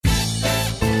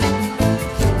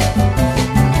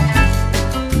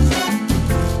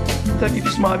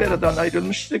Mavera'dan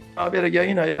ayrılmıştık. Mavera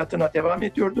yayın hayatına devam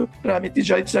ediyordu. Rahmetli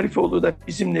Cahit Zarifoğlu da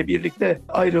bizimle birlikte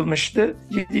ayrılmıştı.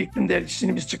 Yedi İklim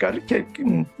Dergisi'ni biz çıkarırken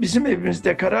bizim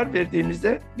evimizde karar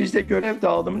verdiğimizde bizde görev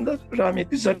dağılımında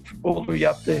rahmetli Zarifoğlu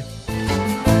yaptı.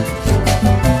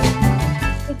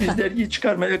 Biz dergiyi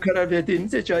çıkarmaya karar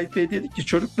verdiğimizde Cahit Bey dedi ki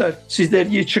çocuklar siz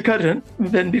dergiyi çıkarın,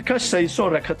 ben birkaç sayı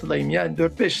sonra katılayım, yani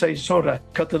 4-5 sayı sonra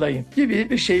katılayım gibi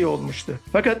bir şey olmuştu.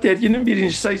 Fakat derginin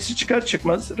birinci sayısı çıkar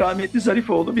çıkmaz rahmetli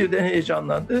Zarifoğlu birden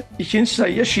heyecanlandı. İkinci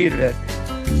sayıya şiir verdi.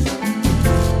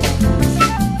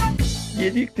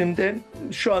 Yedi İklim'den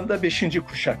şu anda 5.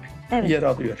 kuşak yer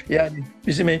alıyor. Yani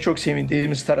bizim en çok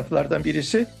sevindiğimiz taraflardan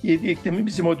birisi Yedi İklim'in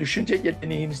bizim o düşünce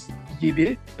geleneğimiz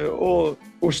gibi o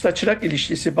usta çırak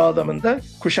ilişkisi bağlamında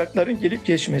kuşakların gelip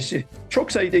geçmesi.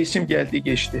 Çok sayıda isim geldi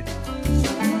geçti.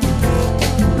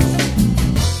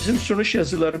 Bizim sunuş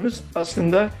yazılarımız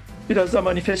aslında biraz da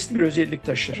manifest bir özellik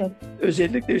taşır. Evet.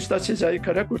 Özellikle Üstad Sezai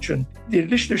Karakoç'un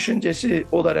diriliş düşüncesi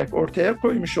olarak ortaya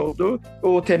koymuş olduğu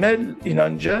o temel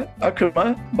inanca,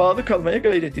 akıma bağlı kalmaya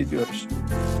gayret ediyoruz.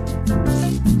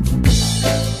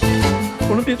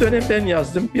 Bunu bir dönem ben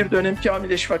yazdım, bir dönem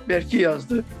Kamil Eşfak Berki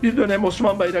yazdı, bir dönem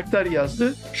Osman Bayraktar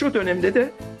yazdı. Şu dönemde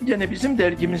de gene bizim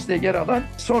dergimizde yer alan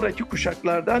sonraki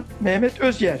kuşaklardan Mehmet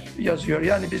Özyer yazıyor.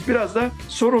 Yani biz biraz da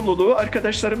sorumluluğu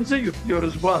arkadaşlarımıza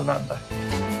yüklüyoruz bu anlamda.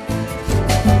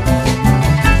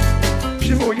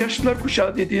 Şimdi o yaşlılar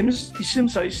kuşağı dediğimiz isim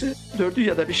sayısı 4'ü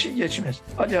ya da bir şey geçmez.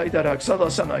 Ali Haydar Haksal,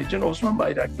 Hasan Aycın, Osman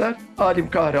Bayraktar, Halim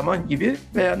Kahraman gibi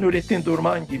veya Nurettin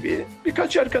Durman gibi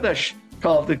birkaç arkadaş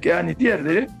kaldık. Yani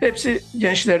diğerleri hepsi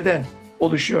gençlerden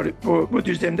oluşuyor bu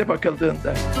düzlemde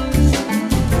bakıldığında.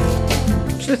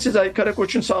 İşte Sezai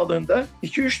Karakoç'un sağlığında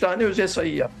 2-3 tane özel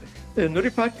sayı yaptık. Nuri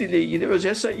Pakdil ile ilgili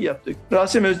özel sayı yaptık.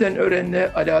 Rasim Özden Ören'le,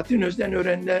 Alaaddin Özden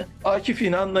Ören'le, Akif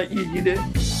İnan'la ilgili.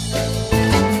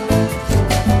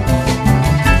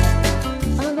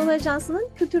 Ajansı'nın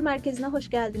Kültür Merkezi'ne hoş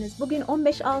geldiniz. Bugün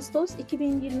 15 Ağustos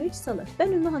 2023 Salı.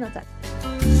 Ben Ümmü Hanatak.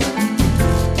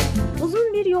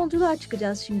 Uzun bir yolculuğa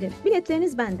çıkacağız şimdi.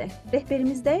 Biletleriniz bende.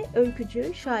 Rehberimizde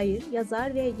öykücü, şair,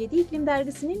 yazar ve Yedi İklim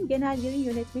Dergisi'nin Genel Yayın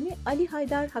Yönetmeni Ali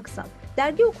Haydar Haksal.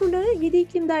 Dergi okurları Yedi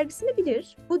İklim Dergisi'ni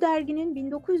bilir. Bu derginin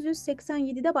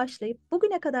 1987'de başlayıp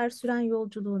bugüne kadar süren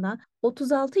yolculuğuna,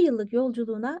 36 yıllık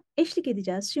yolculuğuna eşlik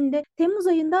edeceğiz. Şimdi Temmuz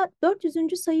ayında 400.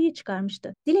 sayıyı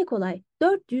çıkarmıştı. Dile kolay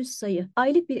 400 sayı.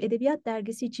 Aylık bir edebiyat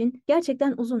dergisi için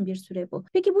gerçekten uzun bir süre bu.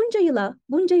 Peki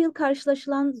bunca yıl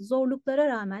karşılaşılan zorluklara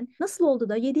rağmen nasıl oldu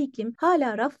da Yedi İklim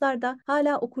hala raflarda,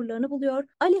 hala okurlarını buluyor?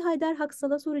 Ali Haydar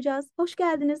Haksal'a soracağız. Hoş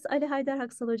geldiniz Ali Haydar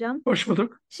Haksal hocam. Hoş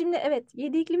bulduk. Şimdi evet,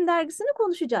 Yedi İklim Dergisi'ni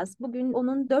konuşacağız. Bugün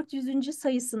onun 400.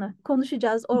 sayısını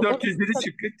konuşacağız.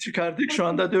 400'leri çıkardık. Şu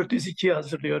anda 402'yi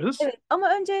hazırlıyoruz. Evet, ama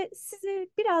önce sizi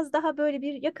biraz daha böyle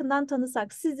bir yakından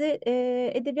tanısak. Sizi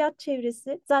edebiyat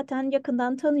çevresi zaten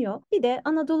yakından tanıyor. Bir de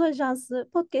Anadolu Ajansı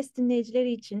podcast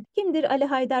dinleyicileri için kimdir Ali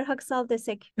Haydar Haksal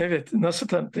desek? Evet, nasıl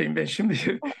tanıtayım ben şimdi?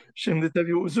 Şimdi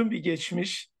tabii uzun bir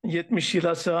geçmiş, 70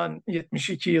 yıla sığan,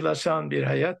 72 yıla sığan bir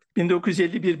hayat.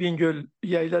 1951 Bingöl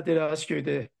Yayladere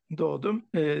Asköy'de doğdum.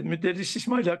 Müderris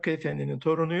İsmail Hakkı Efendi'nin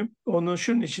torunuyum. Onun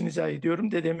şunun için izah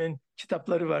ediyorum. Dedemin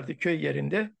kitapları vardı köy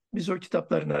yerinde. Biz o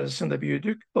kitapların arasında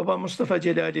büyüdük. Babam Mustafa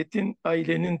Celalettin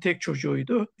ailenin tek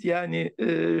çocuğuydu. Yani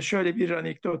şöyle bir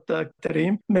anekdot da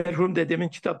aktarayım. Merhum dedemin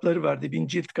kitapları vardı 1000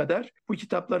 cilt kadar. Bu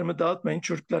kitaplarımı dağıtmayın,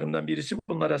 çocuklarımdan birisi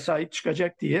bunlara sahip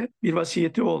çıkacak diye bir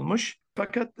vasiyeti olmuş.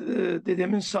 Fakat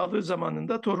dedemin sağlığı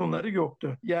zamanında torunları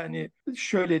yoktu. Yani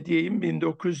şöyle diyeyim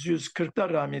 1940'da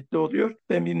rahmetli oluyor.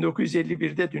 Ben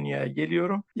 1951'de dünyaya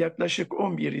geliyorum. Yaklaşık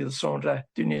 11 yıl sonra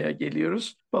dünyaya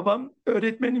geliyoruz. Babam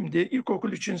öğretmenimdi.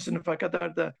 İlkokul 3. sınıfa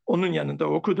kadar da onun yanında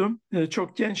okudum.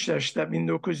 Çok genç yaşta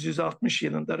 1960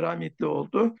 yılında rahmetli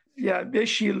oldu. Yani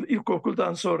 5 yıl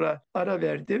ilkokuldan sonra ara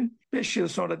verdim. 5 yıl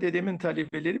sonra dedemin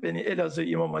talebeleri beni Elazığ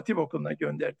İmam Hatip Okulu'na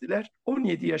gönderdiler.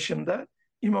 17 yaşında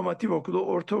İmam Hatip Okulu,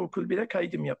 ortaokul bile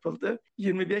kaydım yapıldı.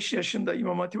 25 yaşında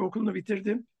İmam Hatip Okulu'nu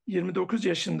bitirdim. 29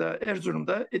 yaşında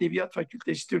Erzurum'da Edebiyat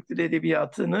Fakültesi Türk Dili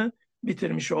Edebiyatı'nı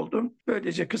bitirmiş oldum.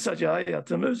 Böylece kısaca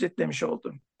hayatımı özetlemiş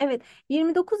oldum. Evet,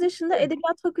 29 yaşında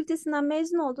Edebiyat Fakültesinden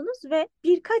mezun oldunuz ve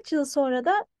birkaç yıl sonra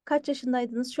da kaç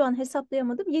yaşındaydınız şu an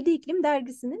hesaplayamadım. Yedi İklim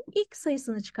Dergisi'nin ilk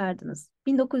sayısını çıkardınız.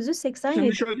 1987.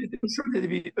 Şimdi şöyle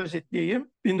bir özetleyeyim.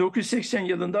 1980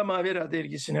 yılında Mavera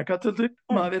Dergisi'ne katıldık.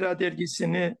 Evet. Mavera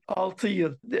Dergisi'ni 6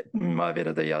 yıl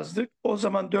Mavera'da yazdık. O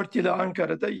zaman 4 yılı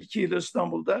Ankara'da, 2 yılı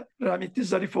İstanbul'da. Rahmetli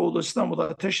Zarifoğlu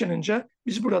İstanbul'a taşınınca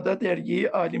biz burada dergiyi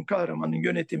Halim Kahraman'ın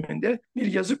yönetiminde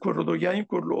bir yazı kurulu, yayın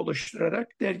kurulu oluşturarak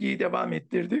dergiyi devam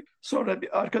ettirdik. Sonra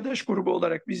bir arkadaş grubu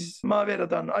olarak biz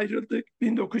Mavera'dan ayrıldık.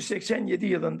 1987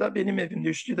 yılında benim evimde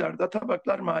Üsküdar'da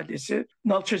Tabaklar Mahallesi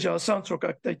Nalçacı Hasan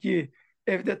Sokak'taki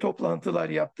evde toplantılar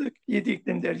yaptık. Yedi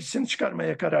İklim Dergisi'ni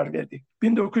çıkarmaya karar verdik.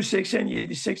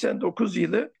 1987-89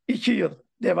 yılı 2 yıl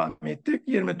devam ettik.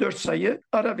 24 sayı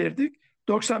ara verdik.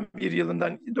 92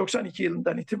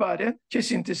 yılından itibaren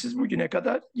kesintisiz bugüne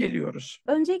kadar geliyoruz.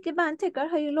 Öncelikle ben tekrar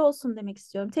hayırlı olsun demek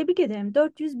istiyorum. Tebrik ederim.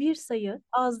 401 sayı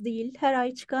az değil. Her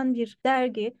ay çıkan bir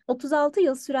dergi. 36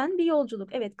 yıl süren bir yolculuk.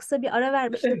 Evet, kısa bir ara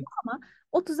vermiş Evet. ama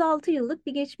 36 yıllık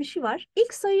bir geçmişi var.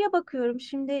 İlk sayıya bakıyorum.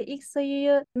 Şimdi ilk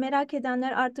sayıyı merak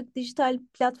edenler artık dijital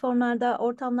platformlarda,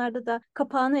 ortamlarda da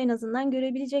kapağını en azından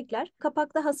görebilecekler.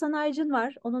 Kapakta Hasan Aycın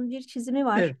var. Onun bir çizimi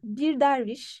var. Evet. Bir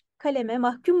derviş kaleme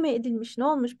mahkum mu edilmiş, ne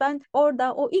olmuş? Ben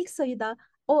orada o ilk sayıda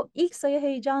o ilk sayı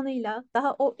heyecanıyla,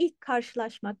 daha o ilk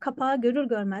karşılaşma, kapağı görür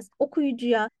görmez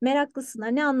okuyucuya, meraklısına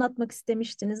ne anlatmak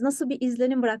istemiştiniz? Nasıl bir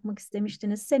izlenim bırakmak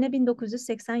istemiştiniz? Sene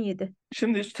 1987.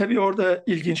 Şimdi tabii orada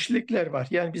ilginçlikler var.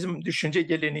 Yani bizim düşünce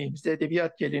geleneğimizde,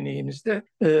 edebiyat geleneğimizde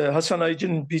Hasan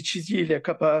Aycı'nın bir çizgiyle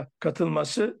kapağa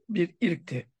katılması bir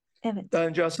ilkti. Evet. Daha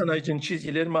önce Hasan Aycı'nın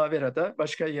çizgileri Mavera'da,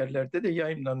 başka yerlerde de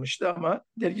yayınlanmıştı ama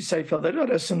dergi sayfaları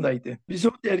arasındaydı. Biz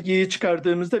o dergiyi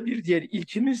çıkardığımızda bir diğer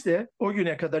ilkimiz de o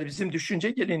güne kadar bizim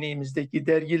düşünce geleneğimizdeki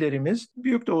dergilerimiz,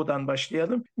 Büyük Doğu'dan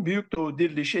başlayalım. Büyük Doğu,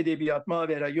 Diriliş, Edebiyat,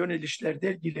 Mavera, Yönelişler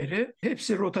dergileri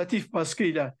hepsi rotatif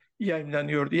baskıyla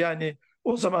yayınlanıyordu. Yani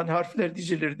o zaman harfler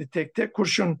dizilirdi tek tek.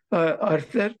 Kurşun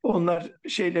harfler, onlar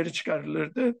şeyleri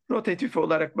çıkarılırdı. Rotatif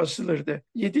olarak basılırdı.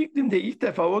 Yedi İklim'de ilk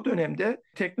defa o dönemde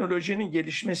teknolojinin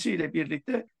gelişmesiyle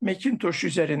birlikte Macintosh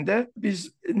üzerinde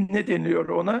biz ne deniliyor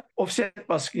ona? Offset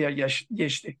baskıya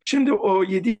geçtik. Şimdi o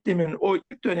Yedi İklim'in o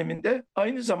ilk döneminde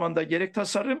aynı zamanda gerek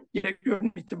tasarım gerek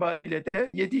görünüm itibariyle de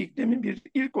Yedi İklim'in bir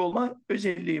ilk olma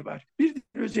özelliği var. Bir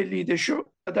diğer özelliği de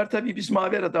şu kadar tabii biz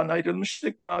Mavera'dan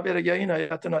ayrılmıştık. Mavera yayın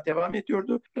hayatına devam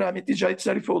ediyordu. Rahmetli Cahit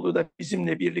Zarifoğlu da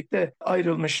bizimle birlikte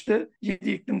ayrılmıştı.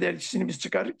 Yedi İklim Dergisi'ni biz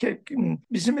çıkarırken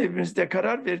bizim evimizde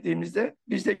karar verdiğimizde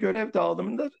bizde görev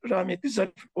dağılımında rahmetli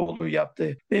Zarifoğlu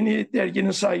yaptı. Beni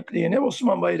derginin sahipliğine,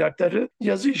 Osman Bayraktar'ı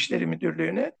yazı işleri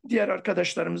müdürlüğüne, diğer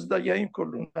arkadaşlarımızı da yayın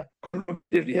kuruluna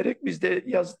belirleyerek biz de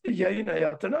yayın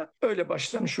hayatına öyle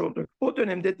başlamış olduk. O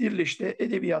dönemde Diriliş'te,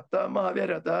 Edebiyat'ta,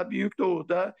 Mavera'da, Büyük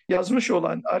Doğu'da yazmış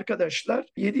olan arkadaşlar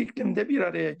Yedi İklim'de bir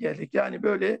araya geldik. Yani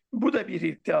böyle bu da bir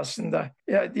ilkti aslında.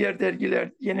 Yani diğer dergiler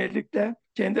genellikle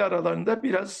kendi aralarında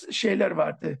biraz şeyler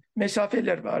vardı,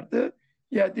 mesafeler vardı.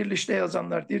 Ya Diriliş'te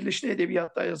yazanlar, Diriliş'te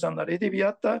Edebiyat'ta yazanlar,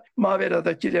 Edebiyat'ta,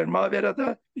 Mavera'dakiler,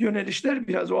 Mavera'da Yönelişler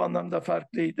biraz o anlamda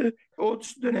farklıydı. O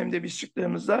dönemde biz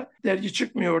çıktığımızda dergi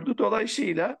çıkmıyordu.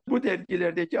 Dolayısıyla bu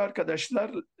dergilerdeki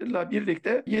arkadaşlarla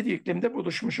birlikte Yedi İklim'de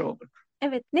buluşmuş olduk.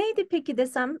 Evet, neydi peki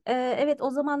desem? Evet, o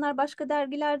zamanlar başka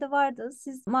dergiler de vardı.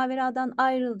 Siz Mavera'dan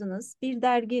ayrıldınız. Bir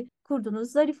dergi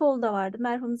kurdunuz. Zarifoğlu da vardı.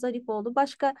 Merhum Zarifoğlu.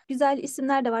 Başka güzel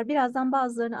isimler de var. Birazdan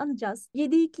bazılarını anacağız.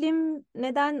 Yedi İklim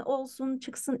neden olsun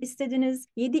çıksın istediniz?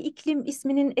 Yedi İklim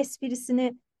isminin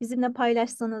esprisini bizimle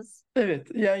paylaşsanız. Evet,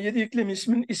 yani Yedi İklim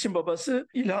ismin isim babası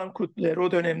İlhan Kutluer.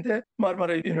 O dönemde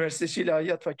Marmara Üniversitesi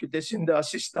İlahiyat Fakültesi'nde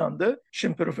asistandı.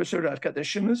 Şimdi profesör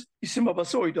arkadaşımız. İsim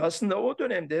babası oydu. Aslında o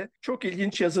dönemde çok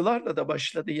ilginç yazılarla da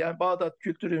başladı. Yani Bağdat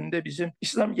kültüründe bizim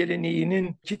İslam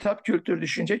geleneğinin kitap kültürü,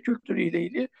 düşünce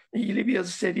kültürüyle ilgili bir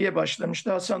yazı seriye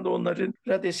başlamıştı. Hasan da onların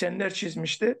desenler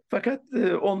çizmişti. Fakat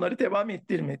onları devam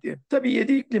ettirmedi. Tabii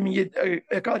Yedi İklim'in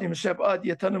Ekali Müsebba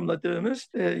diye tanımladığımız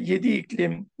Yedi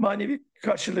İklim manevi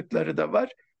karşılıkları da var.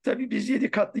 Tabii biz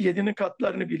yedinin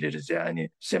katlarını biliriz. Yani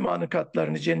semanın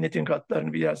katlarını, cennetin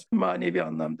katlarını biraz manevi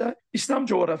anlamda. İslam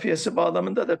coğrafyası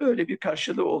bağlamında da böyle bir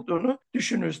karşılığı olduğunu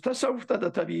düşünürüz. Tasavvufta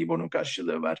da tabii bunun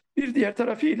karşılığı var. Bir diğer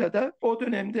tarafıyla da o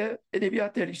dönemde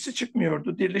edebiyat dergisi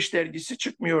çıkmıyordu. Diriliş dergisi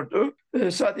çıkmıyordu.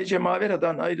 Sadece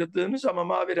Mavera'dan ayrıldığımız ama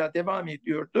Mavera devam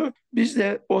ediyordu. Biz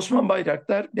de Osman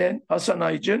Bayraktar, ben, Hasan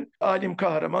Aycın, Alim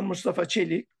Kahraman, Mustafa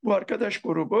Çelik bu arkadaş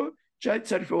grubu Cahit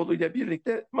Zarifoğlu ile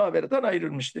birlikte Mavera'dan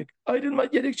ayrılmıştık. Ayrılma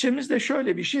gerekçemiz de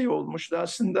şöyle bir şey olmuştu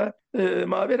aslında.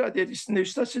 Mavera dergisinde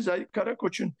Üstad Sezai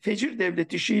Karakoç'un Fecir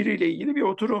Devleti şiiriyle ilgili bir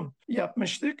oturum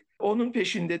yapmıştık. Onun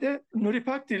peşinde de Nuri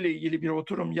Pakdil ile ilgili bir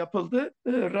oturum yapıldı.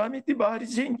 Rahmetli Bahri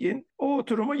Zengin o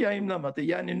oturumu yayımlamadı.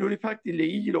 Yani Nuri Pakdil ile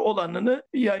ilgili olanını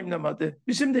yayımlamadı.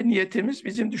 Bizim de niyetimiz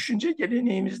bizim düşünce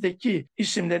geleneğimizdeki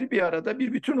isimleri bir arada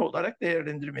bir bütün olarak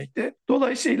değerlendirmekte.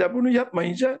 Dolayısıyla bunu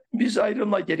yapmayınca biz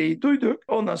ayrılma gereği duyduk.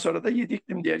 Ondan sonra da Yedi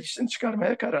İklim Dergisi'ni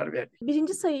çıkarmaya karar verdik.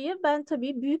 Birinci sayıyı ben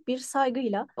tabii büyük bir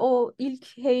saygıyla o o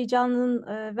ilk heyecanın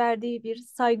verdiği bir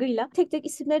saygıyla tek tek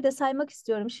isimleri de saymak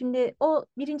istiyorum. Şimdi o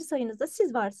birinci sayınızda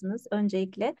siz varsınız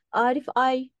öncelikle. Arif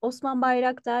Ay, Osman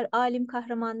Bayraktar, Alim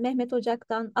Kahraman, Mehmet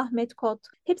Ocak'tan, Ahmet Kot.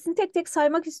 Hepsini tek tek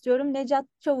saymak istiyorum. Necat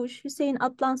Çavuş, Hüseyin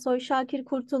Atlansoy, Şakir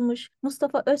Kurtulmuş,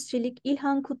 Mustafa Özçelik,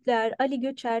 İlhan Kutluer, Ali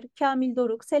Göçer, Kamil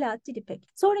Doruk, Selahattin İpek.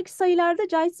 Sonraki sayılarda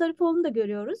Cahit Zarifoğlu'nu da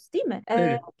görüyoruz, değil mi?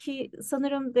 Evet. Ki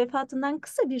sanırım vefatından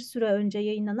kısa bir süre önce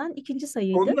yayınlanan ikinci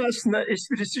sayıydı. Onun aslında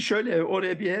esprisi şöyle,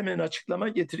 oraya bir hemen açıklama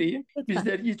getireyim. Biz Lütfen.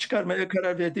 dergiyi çıkarmaya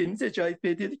karar verdiğimizde Cahit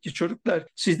Bey dedi ki çocuklar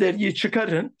siz dergiyi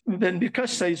çıkarın, ben birkaç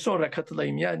sayı sonra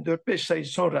katılayım, yani 4-5 sayı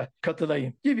sonra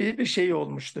katılayım gibi bir şey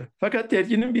olmuştu. Fakat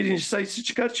derginin birinci sayısı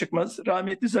çıkar çıkmaz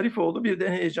rahmetli Zarifoğlu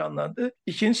birden heyecanlandı.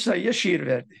 İkinci sayıya şiir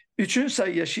verdi. Üçüncü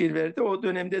sayıya şiir verdi. O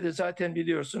dönemde de zaten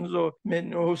biliyorsunuz o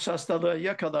menhus hastalığa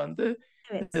yakalandı.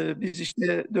 Evet. Biz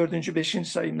işte dördüncü, beşinci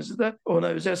sayımızı da ona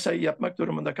özel sayı yapmak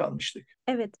durumunda kalmıştık.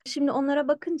 Evet, şimdi onlara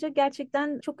bakınca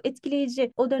gerçekten çok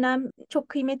etkileyici. O dönem çok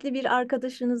kıymetli bir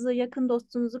arkadaşınızı, yakın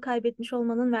dostunuzu kaybetmiş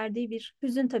olmanın verdiği bir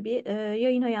hüzün tabii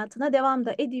yayın hayatına devam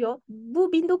da ediyor.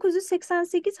 Bu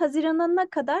 1988 Haziran'ına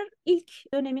kadar ilk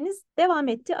döneminiz devam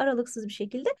etti aralıksız bir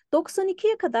şekilde.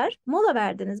 92'ye kadar mola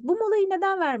verdiniz. Bu molayı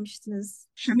neden vermiştiniz?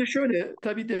 Şimdi şöyle,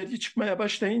 tabii dergi çıkmaya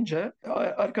başlayınca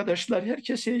arkadaşlar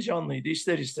herkes heyecanlıydı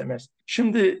ister istemez.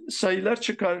 Şimdi sayılar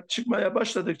çıkmaya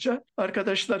başladıkça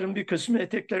arkadaşların bir kısmı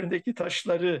eteklerindeki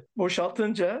taşları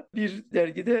boşaltınca bir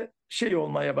dergide şey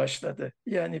olmaya başladı.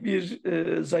 Yani bir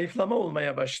zayıflama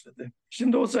olmaya başladı.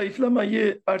 Şimdi o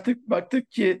zayıflamayı artık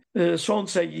baktık ki son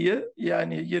sayıyı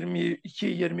yani 22,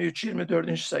 23,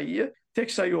 24. sayıyı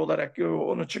tek sayı olarak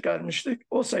onu çıkarmıştık.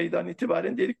 O sayıdan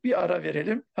itibaren dedik bir ara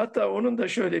verelim. Hatta onun da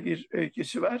şöyle bir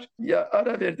öyküsü var. Ya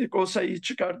ara verdik, o sayıyı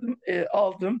çıkardım,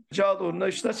 aldım. Cağaloğlu'na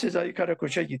Üstad Sezai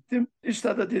Karakoç'a gittim.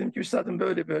 Üstad'a dedim ki üstadım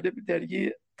böyle böyle bir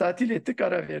dergiyi tatil ettik,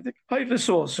 ara verdik.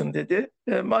 Hayırlısı olsun dedi.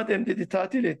 Madem dedi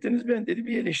tatil ettiniz, ben dedi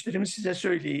bir eleştirimi size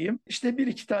söyleyeyim. İşte bir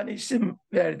iki tane isim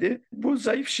verdi. Bu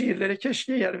zayıf şiirlere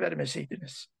keşke yer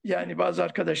vermeseydiniz. Yani bazı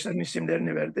arkadaşların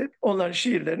isimlerini verdi. Onların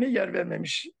şiirlerine yer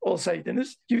vermemiş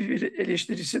olsaydınız gibi bir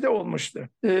eleştirisi de olmuştu.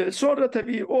 Sonra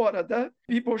tabii o arada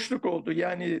bir boşluk oldu.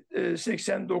 Yani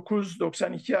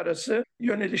 89-92 arası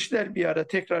yönelişler bir ara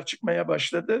tekrar çıkmaya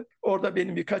başladı. Orada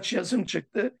benim birkaç yazım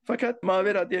çıktı. Fakat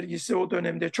Mavera dergisi o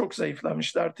dönemde çok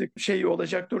zayıflamıştı. Artık şey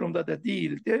olacak durumda da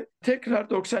değildi. Tekrar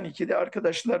 92'de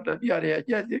arkadaşlarla bir araya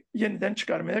geldik. Yeniden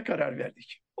çıkarmaya karar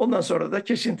verdik. Ondan sonra da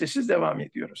kesintisiz devam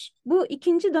ediyoruz. Bu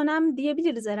ikinci dönem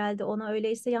diyebiliriz herhalde ona,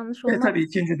 öyleyse yanlış olmaz. Tabii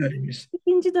ikinci dönemimiz.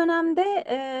 İkinci dönemde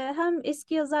hem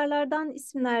eski yazarlardan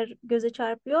isimler göze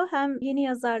çarpıyor, hem yeni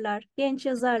yazarlar, genç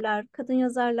yazarlar, kadın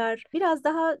yazarlar biraz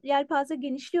daha yelpaze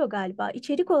genişliyor galiba.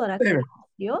 İçerik olarak da Evet.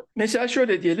 genişliyor. Mesela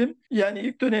şöyle diyelim, yani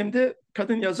ilk dönemde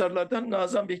kadın yazarlardan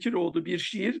Nazan Bekiroğlu bir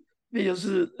şiir ve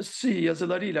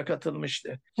yazılarıyla katılmıştı.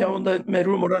 Ya Evet. onda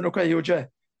merhum Orhan Okay Hoca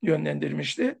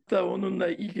yönlendirmişti. Da onunla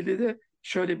ilgili de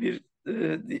şöyle bir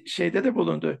şeyde de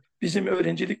bulundu. Bizim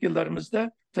öğrencilik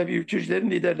yıllarımızda tabii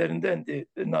ülkücülerin liderlerindendi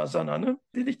Nazan Hanım.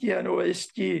 Dedi ki yani o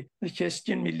eski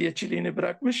keskin milliyetçiliğini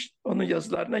bırakmış, onun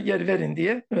yazılarına yer verin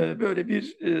diye böyle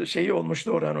bir şeyi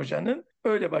olmuştu Orhan Hoca'nın.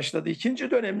 Öyle başladı.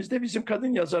 İkinci dönemimizde bizim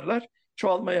kadın yazarlar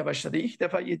çoğalmaya başladı. İlk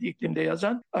defa Yedi İklim'de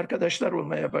yazan arkadaşlar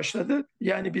olmaya başladı.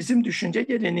 Yani bizim düşünce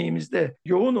geleneğimizde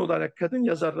yoğun olarak kadın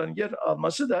yazarların yer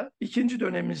alması da ikinci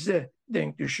dönemimizde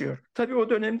denk düşüyor. Tabii o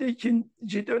dönemde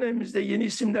ikinci dönemimizde yeni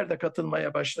isimler de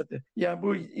katılmaya başladı. Yani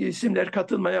bu isimler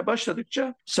katılmaya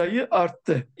başladıkça sayı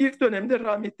arttı. İlk dönemde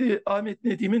rahmetli Ahmet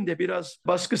Nedim'in de biraz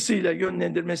baskısıyla,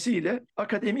 yönlendirmesiyle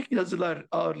akademik yazılar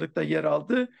ağırlıkta yer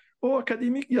aldı. O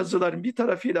akademik yazıların bir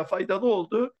tarafıyla faydalı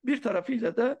oldu, bir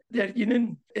tarafıyla da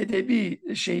derginin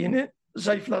edebi şeyini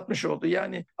zayıflatmış oldu.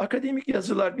 Yani akademik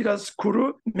yazılar biraz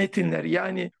kuru metinler,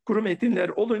 yani kuru metinler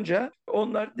olunca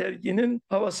onlar derginin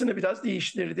havasını biraz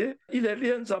değiştirdi.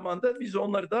 İlerleyen zamanda biz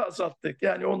onları da azalttık.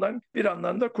 Yani ondan bir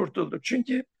anlamda kurtulduk.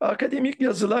 Çünkü akademik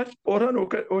yazılar, Orhan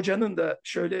Hoca'nın da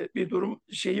şöyle bir durum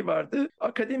şeyi vardı.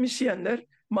 Akademisyenler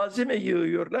malzeme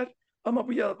yığıyorlar. Ama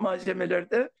bu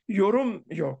malzemelerde yorum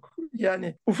yok.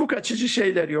 Yani ufuk açıcı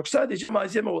şeyler yok. Sadece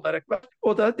malzeme olarak var.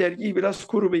 O da dergiyi biraz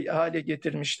kuru bir hale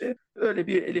getirmişti. Öyle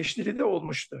bir eleştiri de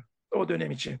olmuştu o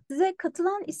dönem için. Size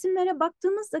katılan isimlere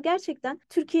baktığımızda gerçekten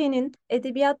Türkiye'nin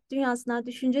edebiyat dünyasına,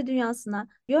 düşünce dünyasına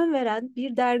yön veren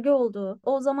bir dergi olduğu.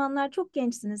 O zamanlar çok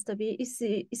gençsiniz tabii.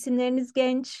 İsimleriniz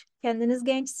genç, kendiniz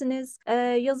gençsiniz,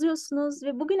 yazıyorsunuz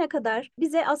ve bugüne kadar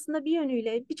bize aslında bir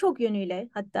yönüyle, birçok yönüyle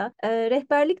hatta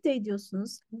rehberlik de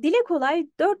ediyorsunuz. Dile kolay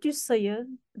 400 sayı,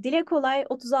 dile kolay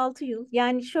 36 yıl.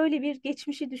 Yani şöyle bir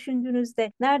geçmişi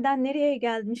düşündüğünüzde, nereden nereye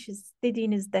gelmişiz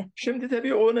dediğinizde. Şimdi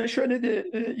tabii ona şöyle de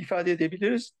ifade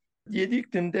edebiliriz. Yedi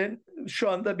İklim'de şu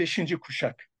anda beşinci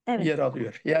kuşak Evet. yer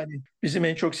alıyor. Yani bizim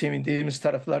en çok sevindiğimiz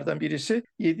taraflardan birisi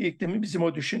Yedi İklim'in bizim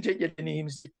o düşünce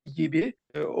geleneğimiz gibi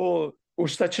o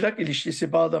usta çırak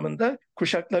ilişkisi bağlamında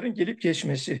kuşakların gelip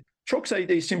geçmesi. Çok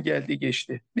sayıda isim geldi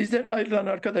geçti. Bizden ayrılan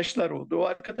arkadaşlar oldu. O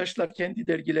arkadaşlar kendi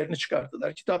dergilerini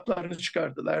çıkardılar, kitaplarını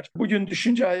çıkardılar. Bugün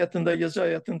düşünce hayatında, yazı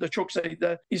hayatında çok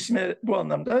sayıda isme bu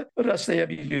anlamda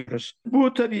rastlayabiliyoruz.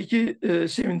 Bu tabii ki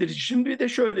sevindirici. Şimdi bir de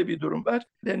şöyle bir durum var.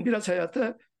 Ben biraz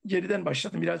hayata geriden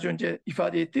başladım. Biraz önce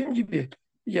ifade ettiğim gibi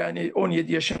yani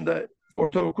 17 yaşında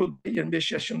ortaokul,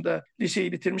 25 yaşında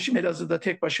liseyi bitirmişim. Elazığ'da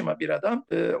tek başıma bir adam.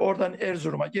 Oradan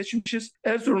Erzurum'a geçmişiz.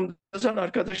 Erzurum'da yazan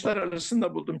arkadaşlar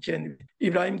arasında buldum kendimi.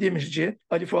 İbrahim Demirci,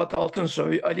 Ali Fuat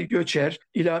Altınsoy, Ali Göçer,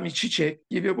 İlhami Çiçek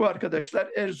gibi bu arkadaşlar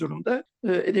Erzurum'da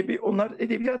onlar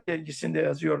Edebiyat Dergisi'nde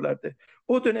yazıyorlardı.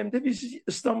 O dönemde biz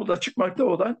İstanbul'da çıkmakta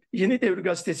olan Yeni Devir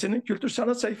Gazetesi'nin kültür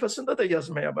sanat sayfasında da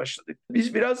yazmaya başladık.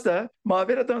 Biz biraz da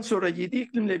Mavera'dan sonra Yedi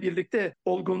İklim'le birlikte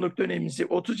olgunluk dönemimizi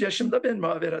 30 yaşımda ben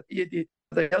Mavera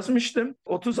 7'de yazmıştım.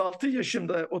 36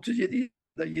 yaşımda 37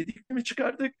 Yedi İklim'i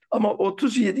çıkardık ama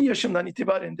 37 yaşımdan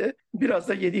itibaren de biraz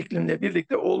da Yedi İklim'le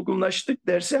birlikte olgunlaştık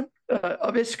dersem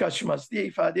abes kaçmaz diye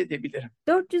ifade edebilirim.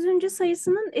 400.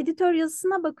 sayısının editör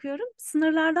yazısına bakıyorum.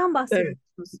 Sınırlardan Evet,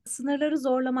 bahsediyorsunuz. Sınırları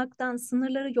zorlamaktan,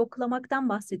 sınırları yoklamaktan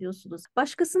bahsediyorsunuz.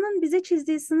 Başkasının bize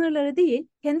çizdiği sınırları değil,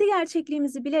 kendi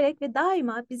gerçekliğimizi bilerek ve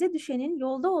daima bize düşenin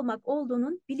yolda olmak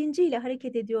olduğunun bilinciyle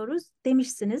hareket ediyoruz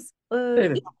demişsiniz.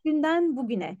 evet. İlk günden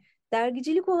bugüne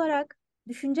dergicilik olarak,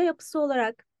 düşünce yapısı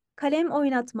olarak, kalem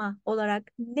oynatma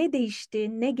olarak ne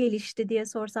değişti, ne gelişti diye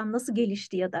sorsam nasıl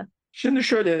gelişti ya da? Şimdi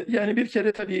şöyle yani bir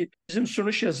kere tabii bizim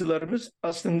sunuş yazılarımız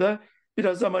aslında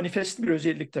biraz da manifest bir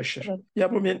özellik taşır. Evet.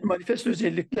 Ya bu manifest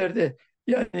özelliklerde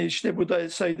yani işte bu da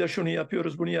sayıda şunu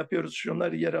yapıyoruz, bunu yapıyoruz,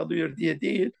 şunlar yer alıyor diye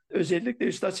değil. Özellikle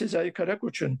Üstad Sezai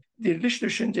Karakoç'un diriliş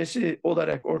düşüncesi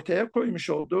olarak ortaya koymuş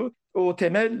olduğu o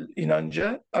temel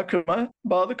inanca, akıma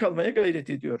bağlı kalmaya gayret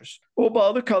ediyoruz. O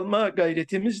bağlı kalma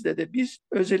gayretimizle de biz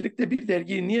özellikle bir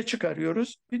dergiyi niye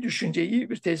çıkarıyoruz? Bir düşünceyi,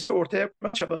 bir tezi ortaya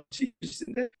koyma çabası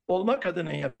içerisinde olmak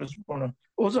adına yapıyoruz bunu.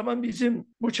 O zaman bizim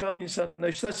bu çağ insanına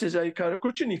Üstad Sezai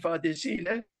Karakoç'un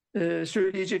ifadesiyle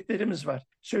söyleyeceklerimiz var.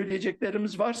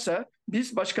 Söyleyeceklerimiz varsa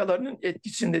biz başkalarının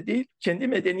etkisinde değil, kendi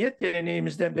medeniyet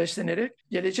geleneğimizden beslenerek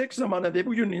gelecek zamana ve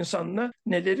bugün insanına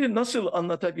neleri nasıl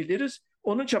anlatabiliriz,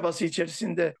 onun çabası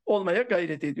içerisinde olmaya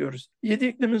gayret ediyoruz. Yedi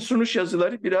İklim'in sunuş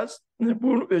yazıları biraz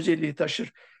bu özelliği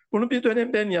taşır. Bunu bir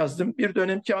dönem ben yazdım, bir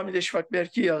dönem Kamil Eşfak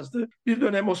Berki yazdı, bir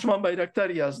dönem Osman Bayraktar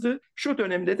yazdı. Şu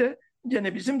dönemde de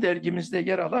gene bizim dergimizde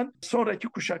yer alan sonraki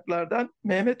kuşaklardan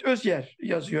Mehmet Özyer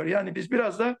yazıyor. Yani biz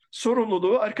biraz da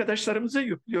sorumluluğu arkadaşlarımıza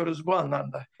yüklüyoruz bu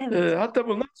anlamda. Evet. Hatta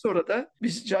bundan sonra da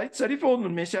biz Cahit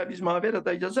Zarifoğlu'nun mesela biz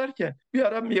Mavera'da yazarken bir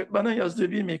ara bana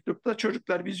yazdığı bir mektupta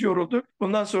çocuklar biz yorulduk.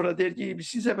 Bundan sonra dergiyi biz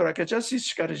size bırakacağız, siz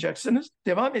çıkaracaksınız,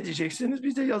 devam edeceksiniz,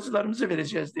 biz de yazılarımızı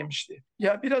vereceğiz demişti.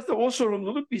 Ya biraz da o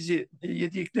sorumluluk bizi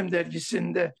Yedi İklim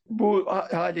Dergisi'nde bu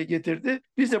hale getirdi.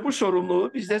 Biz de bu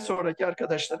sorumluluğu bizde sonraki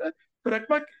arkadaşlara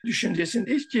bırakmak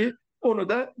düşüncesindeyiz ki onu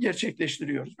da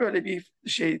gerçekleştiriyoruz. Böyle bir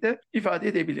şeyi de ifade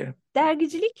edebilirim.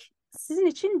 Dergicilik sizin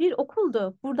için bir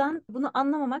okuldu. Buradan bunu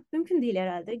anlamamak mümkün değil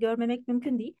herhalde. Görmemek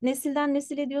mümkün değil. Nesilden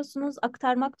nesile diyorsunuz,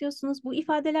 aktarmak diyorsunuz. Bu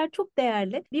ifadeler çok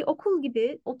değerli. Bir okul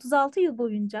gibi 36 yıl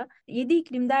boyunca Yedi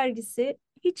İklim Dergisi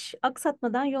hiç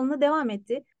aksatmadan yoluna devam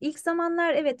etti. İlk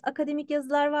zamanlar evet akademik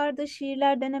yazılar vardı,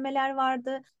 şiirler, denemeler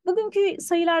vardı. Bugünkü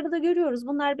sayılarda da görüyoruz.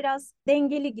 Bunlar biraz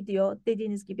dengeli gidiyor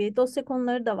dediğiniz gibi. Dosya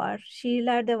konuları da var,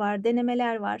 şiirler de var,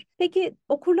 denemeler var. Peki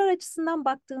okurlar açısından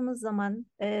baktığımız zaman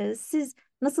siz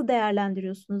nasıl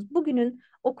değerlendiriyorsunuz? Bugünün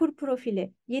okur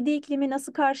profili Yedi İklimi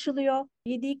nasıl karşılıyor?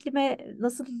 Yedi İklime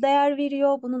nasıl değer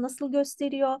veriyor? Bunu nasıl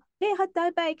gösteriyor? Ve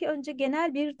hatta belki önce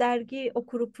genel bir dergi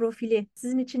okuru profili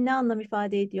sizin için ne anlam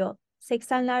ifade ediyor?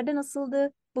 80'lerde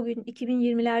nasıldı? Bugün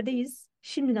 2020'lerdeyiz.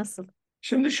 Şimdi nasıl?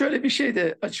 Şimdi şöyle bir şey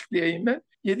de açıklayayım ben.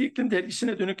 Yedi İklim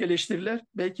Dergisi'ne dönük eleştiriler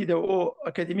belki de o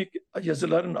akademik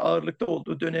yazıların ağırlıkta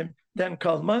olduğu dönemden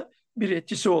kalma bir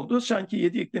etkisi oldu. Sanki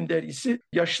Yedi İklim Dergisi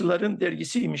yaşlıların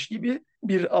dergisiymiş gibi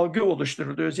bir algı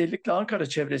oluşturuldu. Özellikle Ankara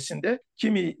çevresinde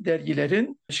kimi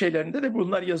dergilerin şeylerinde de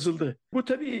bunlar yazıldı. Bu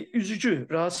tabii üzücü,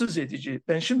 rahatsız edici.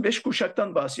 Ben şimdi beş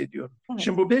kuşaktan bahsediyorum. Evet.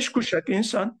 Şimdi bu beş kuşak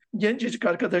insan, gencecik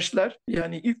arkadaşlar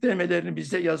yani ilk denemelerini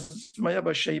bizde yazmaya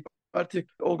başlayıp artık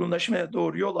olgunlaşmaya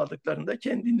doğru yol aldıklarında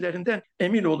kendilerinden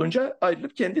emin olunca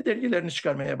ayrılıp kendi dergilerini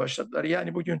çıkarmaya başladılar.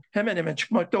 Yani bugün hemen hemen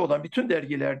çıkmakta olan bütün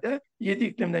dergilerde Yedi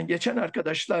İklim'den geçen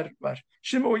arkadaşlar var.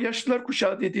 Şimdi o yaşlılar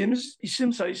kuşağı dediğimiz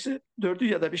isim sayısı dördü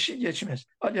ya da bir şey geçmez.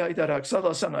 Ali Haydar Haksal,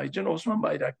 Hasan Aycın, Osman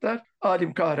Bayraktar,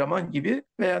 Alim Kahraman gibi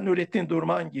veya Nurettin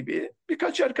Durman gibi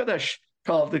birkaç arkadaş.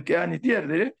 kaldık. Yani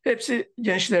diğerleri hepsi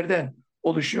gençlerden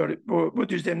oluşuyor bu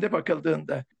düzlemde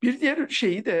bakıldığında. Bir diğer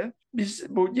şeyi de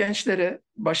biz bu gençlere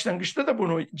başlangıçta da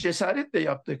bunu cesaretle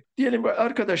yaptık. Diyelim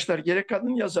arkadaşlar gerek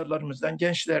kadın yazarlarımızdan,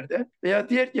 gençlerden veya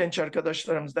diğer genç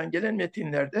arkadaşlarımızdan gelen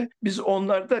metinlerde biz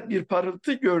onlarda bir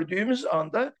parıltı gördüğümüz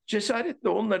anda cesaretle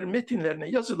onların metinlerine,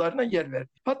 yazılarına yer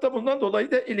verdik. Hatta bundan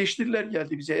dolayı da eleştiriler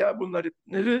geldi bize. Ya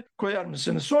bunları koyar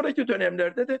mısınız? Sonraki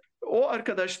dönemlerde de o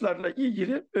arkadaşlarla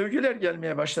ilgili övgüler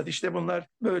gelmeye başladı. İşte bunlar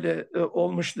böyle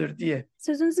olmuştur diye.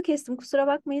 Sözünüzü kestim, kusura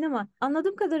bakmayın ama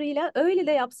anladığım kadarıyla öyle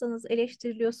de yapsanız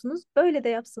eleştiriliyorsunuz, böyle de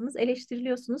yapsanız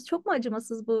eleştiriliyorsunuz. Çok mu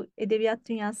acımasız bu edebiyat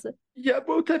dünyası? Ya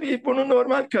bu tabii bunu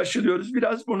normal karşılıyoruz.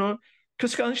 Biraz bunu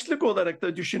kıskançlık olarak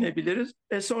da düşünebiliriz.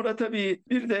 Sonra tabii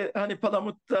bir de hani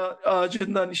palamut da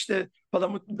ağacından işte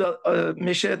palamut da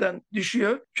meşeden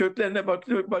düşüyor. Köklerine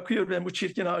bakıyor ben bu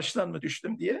çirkin ağaçtan mı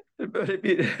düştüm diye. Böyle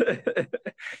bir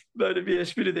böyle bir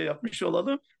espri de yapmış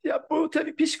olalım. Ya bu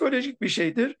tabii psikolojik bir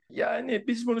şeydir. Yani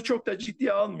biz bunu çok da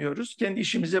ciddiye almıyoruz. Kendi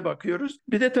işimize bakıyoruz.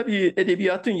 Bir de tabii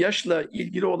edebiyatın yaşla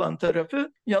ilgili olan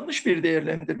tarafı yanlış bir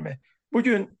değerlendirme.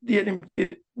 Bugün diyelim ki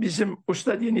bizim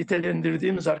usta diye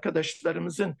nitelendirdiğimiz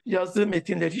arkadaşlarımızın yazdığı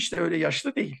metinler hiç de öyle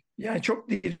yaşlı değil. Yani çok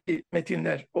diri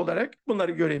metinler olarak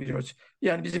bunları görebiliyoruz.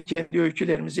 Yani bizim kendi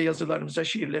öykülerimize, yazılarımıza,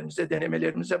 şiirlerimize,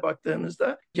 denemelerimize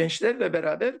baktığımızda gençlerle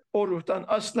beraber o ruhtan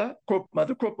asla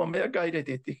kopmadı, kopmamaya gayret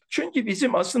ettik. Çünkü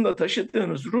bizim aslında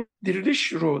taşıdığımız ruh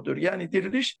diriliş ruhudur. Yani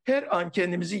diriliş her an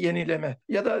kendimizi yenileme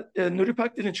ya da Nuri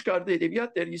Pakdil'in çıkardığı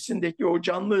Edebiyat Dergisi'ndeki o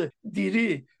canlı,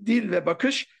 diri dil ve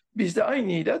bakış bizde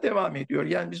aynıyla devam ediyor.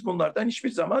 Yani biz bunlardan hiçbir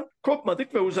zaman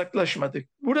kopmadık ve uzaklaşmadık.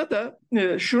 Burada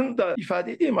şunu da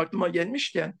ifade edeyim aklıma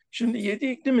gelmişken, şimdi Yedi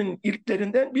İklim'in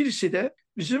ilklerinden birisi de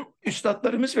bizim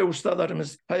üstadlarımız ve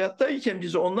ustalarımız hayattayken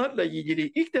biz onlarla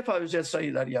ilgili ilk defa özel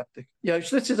sayılar yaptık. Ya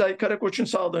Üstad Sezai Karakoç'un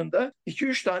sağlığında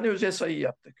 2-3 tane özel sayı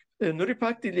yaptık. Nuri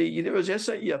Pakdil ile ilgili özel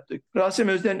sayı yaptık. Rasim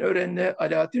Özdenören'le,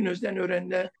 Alaaddin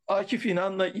Özdenören'le, Akif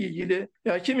İnan'la ilgili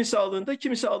ya kimi sağlığında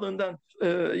kimi sağlığından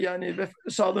yani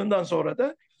sağlığından sonra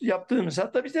da yaptığımız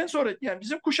hatta bizden sonra yani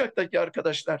bizim kuşaktaki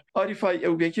arkadaşlar Arif Ay,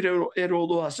 Ebubekir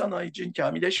Eroğlu, Hasan Aycin,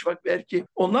 Kamil Eşvak belki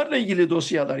onlarla ilgili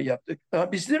dosyalar yaptık.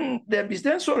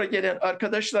 Bizden sonra gelen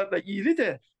arkadaşlarla ilgili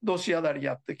de dosyalar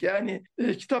yaptık. Yani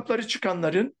kitapları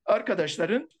çıkanların,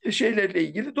 arkadaşların şeylerle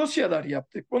ilgili dosyalar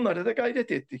yaptık. Bunlara da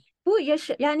gayret ettik. Bu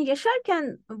yani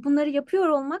yaşarken bunları yapıyor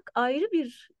olmak ayrı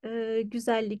bir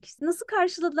güzellik. Nasıl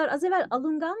karşıladılar? Az evvel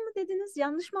alıngan mı dediniz?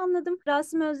 Yanlış mı anladım?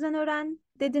 Rasim Özdenören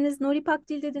dediniz, Nuri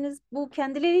Pakdil dediniz. Bu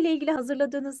kendileriyle ilgili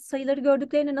hazırladığınız sayıları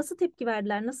gördüklerine nasıl tepki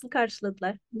verdiler? Nasıl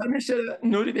karşıladılar? Ya mesela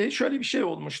Nuri Bey şöyle bir şey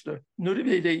olmuştu. Nuri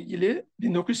Bey ile ilgili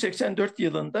 1984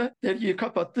 yılında dergiyi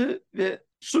kapattı ve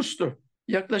sustu.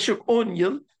 Yaklaşık 10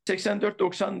 yıl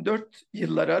 84-94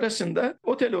 yılları arasında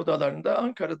otel odalarında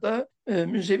Ankara'da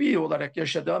müzevi olarak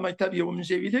yaşadı. Ama tabii o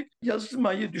müzevilik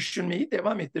yazmayı, düşünmeyi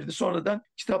devam ettirdi. Sonradan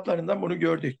kitaplarından bunu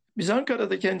gördük. Biz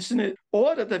Ankara'da kendisini o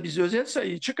arada biz özel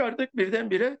sayıyı çıkardık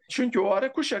birdenbire. Çünkü o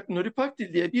ara kuşak Nuri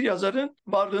Pakdil diye bir yazarın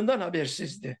varlığından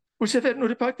habersizdi. Bu sefer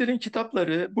Nuri Pakdil'in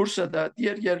kitapları Bursa'da,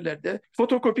 diğer yerlerde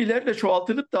fotokopilerle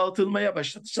çoğaltılıp dağıtılmaya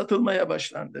başladı, satılmaya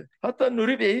başlandı. Hatta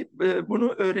Nuri Bey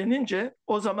bunu öğrenince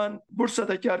o zaman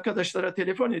Bursa'daki arkadaşlara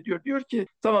telefon ediyor. Diyor ki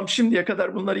tamam şimdiye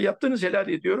kadar bunları yaptınız helal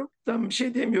ediyorum. Tamam bir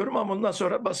şey demiyorum ama ondan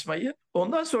sonra basmayı.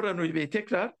 Ondan sonra Nuri Bey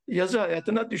tekrar yazı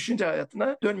hayatına, düşünce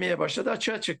hayatına dönmeye başladı,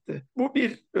 açığa çıktı. Bu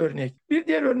bir örnek. Bir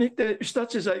diğer örnek de Üstad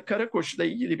Sezai Karakoç'la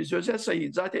ilgili biz özel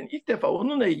sayıyı zaten ilk defa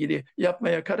onunla ilgili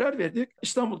yapmaya karar verdik.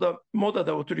 İstanbul'da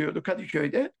Moda'da oturuyordu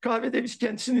Kadıköy'de. Kahvede biz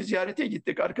kendisini ziyarete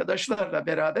gittik arkadaşlarla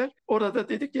beraber. Orada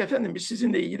dedik ki efendim biz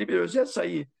sizinle ilgili bir özel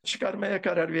sayı çıkarmaya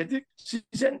karar verdik.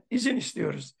 Sizden izin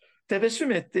istiyoruz.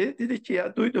 Tebessüm etti. Dedi ki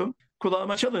ya duydum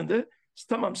kulağıma çalındı.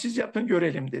 Tamam siz yapın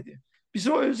görelim dedi. Biz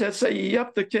o özel sayıyı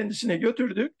yaptık, kendisine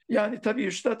götürdük. Yani tabii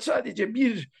üstad sadece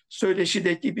bir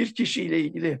söyleşideki bir kişiyle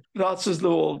ilgili rahatsızlığı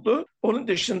oldu. Onun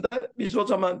dışında biz o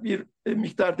zaman bir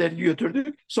miktar dergi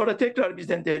götürdük. Sonra tekrar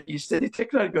bizden dergi istedi,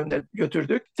 tekrar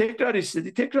götürdük. Tekrar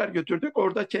istedi, tekrar götürdük.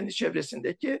 Orada kendi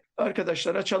çevresindeki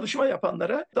arkadaşlara, çalışma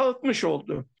yapanlara dağıtmış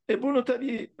oldu. Bunu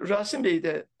tabii Rasim Bey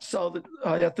de sağlık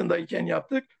hayatındayken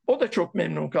yaptık. O da çok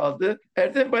memnun kaldı.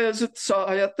 Erdem Bayazıt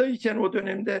hayattayken o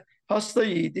dönemde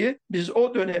hastaydı. Biz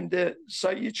o dönemde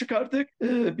sayıyı çıkardık.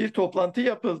 Bir toplantı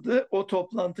yapıldı. O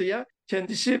toplantıya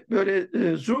kendisi böyle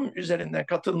Zoom üzerinden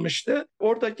katılmıştı.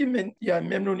 Oradaki yani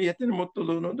memnuniyetini,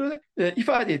 mutluluğunu da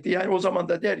ifade etti. Yani o zaman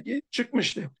da dergi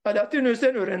çıkmıştı. Alaaddin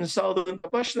Özdenören'in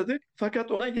sağlığında başladık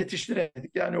fakat ona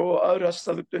yetiştiremedik. Yani o ağır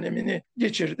hastalık dönemini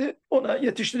geçirdi. Ona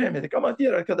yetiştiremedik ama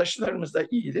diğer arkadaşlarımız da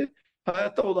iyiydi.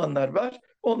 Hayatta olanlar var.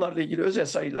 Onlarla ilgili özel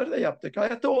sayılar da yaptık.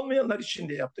 Hayatta olmayanlar için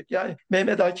de yaptık. Yani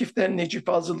Mehmet Akif'ten, Necip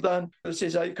Fazıl'dan,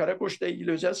 Sezai Karakoç'la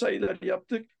ilgili özel sayılar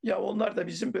yaptık. Ya onlar da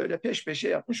bizim böyle peş peşe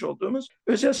yapmış olduğumuz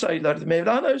özel sayılardı.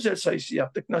 Mevlana özel sayısı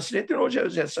yaptık. Nasrettin Hoca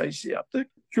özel sayısı yaptık.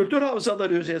 Kültür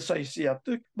havzaları özel sayısı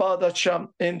yaptık. Bağdat,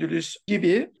 Şam, Endülüs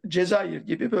gibi, Cezayir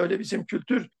gibi böyle bizim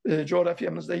kültür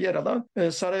coğrafyamızda yer alan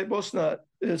Saraybosna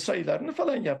sayılarını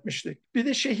falan yapmıştık. Bir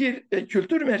de şehir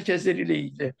kültür merkezleriyle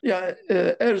ilgili. Yani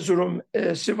Erzurum,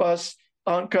 Sivas,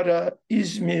 Ankara,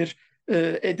 İzmir,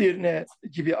 Edirne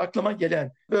gibi aklıma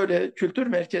gelen böyle kültür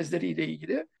merkezleriyle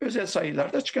ilgili özel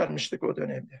sayılar da çıkarmıştık o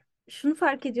dönemde. Şunu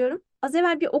fark ediyorum. Az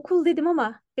evvel bir okul dedim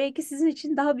ama belki sizin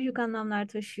için daha büyük anlamlar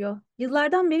taşıyor.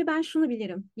 Yıllardan beri ben şunu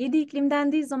bilirim. Yedi iklim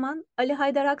dendiği zaman Ali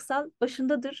Haydar Haksal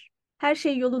başındadır. Her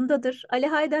şey yolundadır. Ali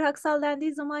Haydar Haksal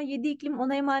dendiği zaman Yedi İklim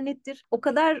ona emanettir. O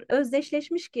kadar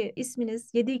özdeşleşmiş ki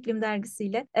isminiz Yedi İklim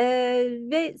Dergisi'yle.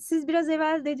 Ve siz biraz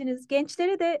evvel dediniz,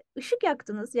 gençlere de ışık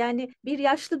yaktınız. Yani bir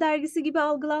yaşlı dergisi gibi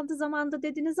algılandığı zamanda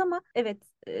dediniz ama evet,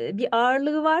 bir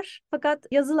ağırlığı var. Fakat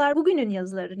yazılar bugünün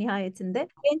yazıları nihayetinde.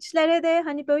 Gençlere de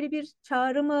hani böyle bir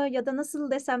çağrı mı ya da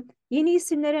nasıl desem, yeni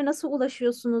isimlere nasıl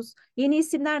ulaşıyorsunuz? Yeni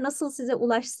isimler nasıl size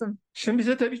ulaşsın? Şimdi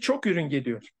bize tabii çok ürün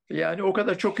geliyor. Yani o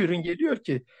kadar çok ürün geliyor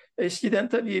ki eskiden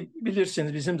tabii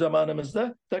bilirsiniz bizim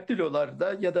zamanımızda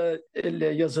daktilolarda ya da elle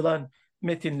yazılan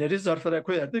metinleri zarflara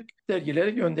koyardık,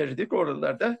 dergilere gönderirdik.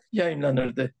 Oralarda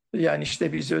yayınlanırdı. Yani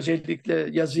işte biz özellikle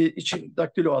yazı için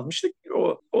daktilo almıştık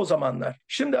o zamanlar.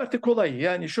 Şimdi artık kolay.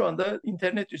 Yani şu anda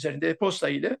internet üzerinde e-posta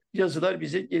ile yazılar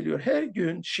bize geliyor. Her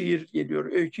gün şiir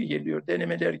geliyor, öykü geliyor,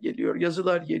 denemeler geliyor,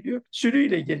 yazılar geliyor,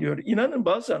 sürüyle geliyor. İnanın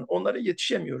bazen onlara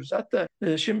yetişemiyoruz. Hatta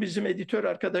şimdi bizim editör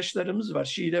arkadaşlarımız var.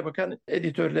 Şiire bakan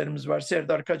editörlerimiz var.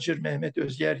 Serdar Kacır, Mehmet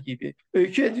Özyer gibi.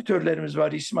 Öykü editörlerimiz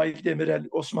var. İsmail Demirel,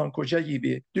 Osman Koca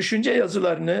gibi. Düşünce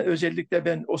yazılarını özellikle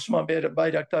ben Osman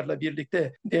Bayraktar'la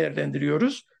birlikte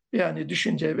değerlendiriyoruz. Yani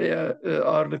düşünce veya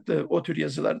ağırlıklı o tür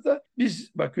yazılarda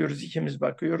biz bakıyoruz, ikimiz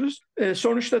bakıyoruz.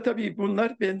 Sonuçta tabii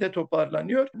bunlar bende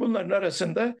toparlanıyor. Bunların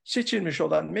arasında seçilmiş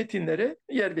olan metinlere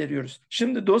yer veriyoruz.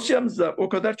 Şimdi dosyamızda o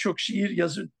kadar çok şiir,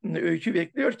 yazı, öykü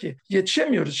bekliyor ki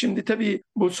yetişemiyoruz. Şimdi tabii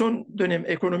bu son dönem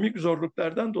ekonomik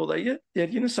zorluklardan dolayı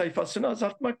derginin sayfasını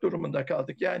azaltmak durumunda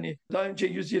kaldık. Yani daha önce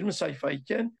 120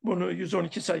 sayfayken bunu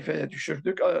 112 sayfaya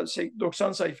düşürdük.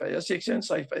 90 sayfaya, 80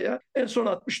 sayfaya, en son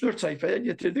 64 sayfaya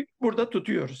getirdik. Burada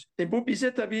tutuyoruz. Bu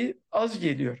bize tabii az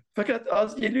geliyor. Fakat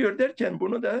az geliyor derken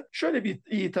bunu da şöyle bir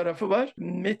iyi tarafı var.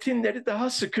 Metinleri daha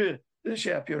sıkı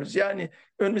şey yapıyoruz. Yani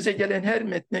önümüze gelen her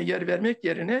metne yer vermek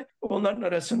yerine onların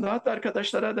arasında hatta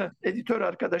arkadaşlara da editör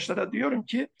arkadaşlara diyorum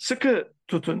ki sıkı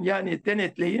tutun yani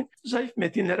denetleyin. Zayıf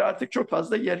metinlere artık çok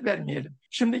fazla yer vermeyelim.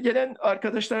 Şimdi gelen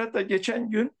arkadaşlara da geçen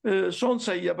gün son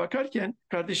sayıya bakarken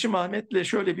kardeşim Ahmet'le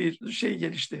şöyle bir şey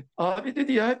gelişti. Abi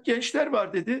dedi ya hep gençler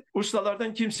var dedi.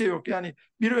 Ustalardan kimse yok. Yani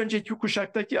bir önceki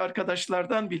kuşaktaki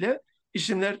arkadaşlardan bile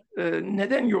isimler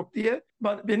neden yok diye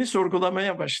beni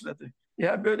sorgulamaya başladı.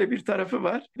 Ya böyle bir tarafı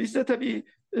var. Biz de tabii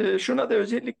şuna da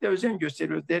özellikle özen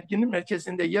gösteriyoruz. Derginin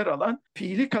merkezinde yer alan,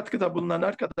 fiili katkıda bulunan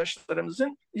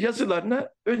arkadaşlarımızın yazılarına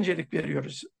öncelik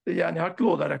veriyoruz. Yani haklı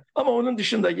olarak. Ama onun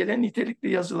dışında gelen nitelikli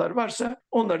yazılar varsa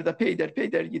onları da peyder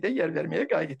dergide yer vermeye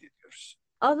gayret ediyoruz.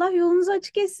 Allah yolunuzu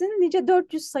açık etsin. Nice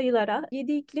 400 sayılara.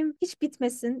 Yedi iklim hiç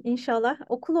bitmesin inşallah.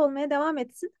 Okul olmaya devam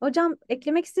etsin. Hocam,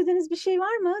 eklemek istediğiniz bir şey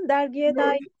var mı? Dergiye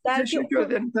dair, dergi Teşekkür okul.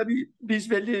 ederim. Tabii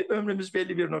biz ömrümüz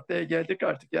belli bir noktaya geldik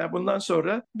artık. Yani bundan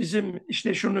sonra bizim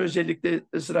işte şunu özellikle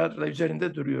ısrarla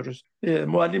üzerinde duruyoruz.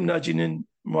 Muallim Naci'nin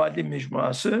Muallim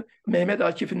Mecmuası, Mehmet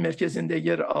Akif'in merkezinde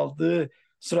yer aldığı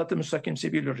Sırat-ı Müstakim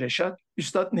Sebilür Reşat,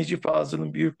 Üstad Necip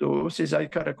Fazıl'ın Büyük Doğu, Sezai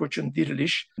Karakoç'un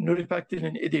Diriliş, Nuri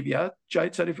Pakdil'in Edebiyat,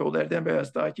 Cahit Zarifoğlu, Erdem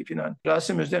Beyazıt, Akif İnan,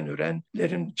 Rasim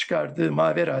Özenören'lerin çıkardığı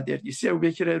Mavera dergisi,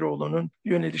 Ebubekir Eroğlu'nun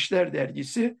Yönelişler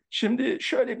dergisi. Şimdi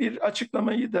şöyle bir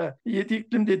açıklamayı da Yedi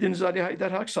İklim dediğiniz Ali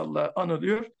Haydar Haksal'la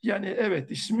anılıyor. Yani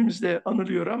evet ismimiz de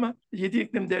anılıyor ama Yedi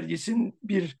İklim Dergisi'nin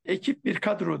bir ekip, bir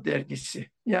kadro dergisi.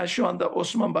 Yani şu anda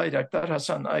Osman Bayraktar,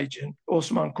 Hasan Aycın,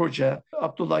 Osman Koca,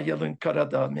 Abdullah Yalın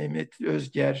Karadağ, Mehmet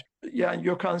Özger, yani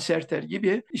Gökhan Serter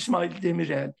gibi, İsmail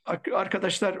Demirel,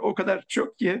 arkadaşlar o kadar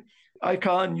çok ki,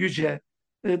 Aykaan Yüce,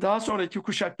 daha sonraki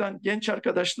kuşaktan genç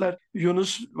arkadaşlar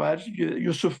Yunus var,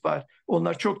 Yusuf var.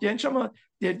 Onlar çok genç ama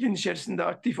derginin içerisinde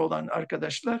aktif olan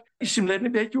arkadaşlar.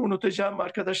 İsimlerini belki unutacağım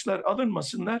arkadaşlar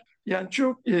alınmasınlar. Yani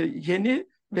çok yeni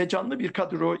ve canlı bir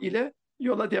kadro ile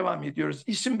yola devam ediyoruz.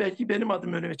 İsim belki benim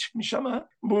adım önüme çıkmış ama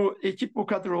bu ekip, bu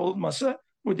kadro olmasa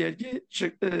bu dergi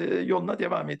yoluna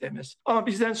devam edemez. Ama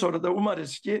bizden sonra da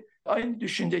umarız ki aynı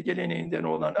düşünce geleneğinden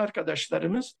olan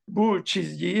arkadaşlarımız bu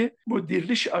çizgiyi, bu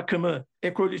diriliş akımı,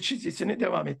 ekolü çizgisini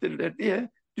devam ettirirler diye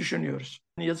düşünüyoruz.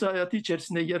 Yazı hayatı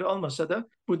içerisinde yer almasa da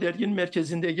bu derginin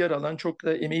merkezinde yer alan, çok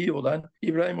da emeği olan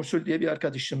İbrahim Usul diye bir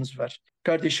arkadaşımız var.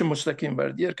 Kardeşim Mustakim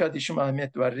var, diğer kardeşim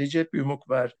Ahmet var, Recep Yumuk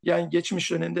var. Yani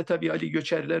geçmiş dönemde tabii Ali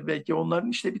Göçerler, belki onların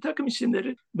işte bir takım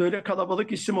isimleri böyle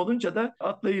kalabalık isim olunca da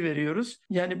atlayıveriyoruz.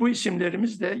 Yani bu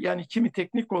isimlerimiz de yani kimi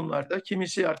teknik konularda,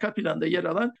 kimisi arka planda yer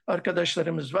alan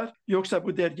arkadaşlarımız var. Yoksa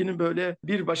bu derginin böyle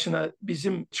bir başına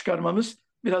bizim çıkarmamız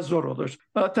biraz zor olur.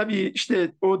 Tabii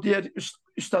işte o diğer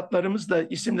üstadlarımız da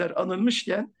isimler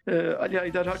anılmışken Ali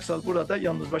Haydar Haksal burada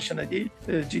yalnız başına değil,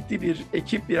 ciddi bir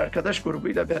ekip, bir arkadaş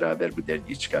grubuyla beraber bu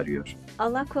dergiyi çıkarıyor.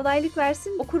 Allah kolaylık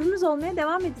versin. Okurunuz olmaya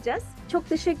devam edeceğiz. Çok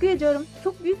teşekkür ediyorum.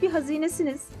 Çok büyük bir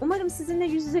hazinesiniz. Umarım sizinle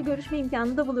yüz yüze görüşme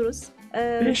imkanı da buluruz.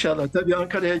 İnşallah. Tabii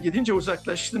Ankara'ya gidince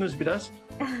uzaklaştınız biraz.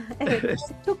 Evet.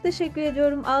 Çok teşekkür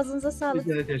ediyorum. Ağzınıza sağlık.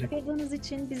 Rica ederim. Katıldığınız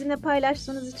için, bizimle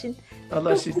paylaştığınız için.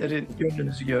 Allah sizlerin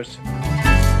gönlünüzü görsün.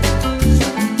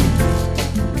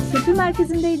 Kültür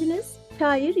Merkezi'ndeydiniz.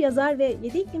 Şair, yazar ve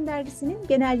Yedi İklim Dergisi'nin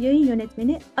Genel Yayın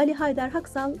Yönetmeni Ali Haydar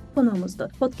Haksal konuğumuzdu.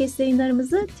 Podcast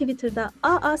yayınlarımızı Twitter'da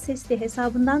AA Sesli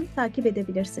hesabından takip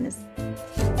edebilirsiniz.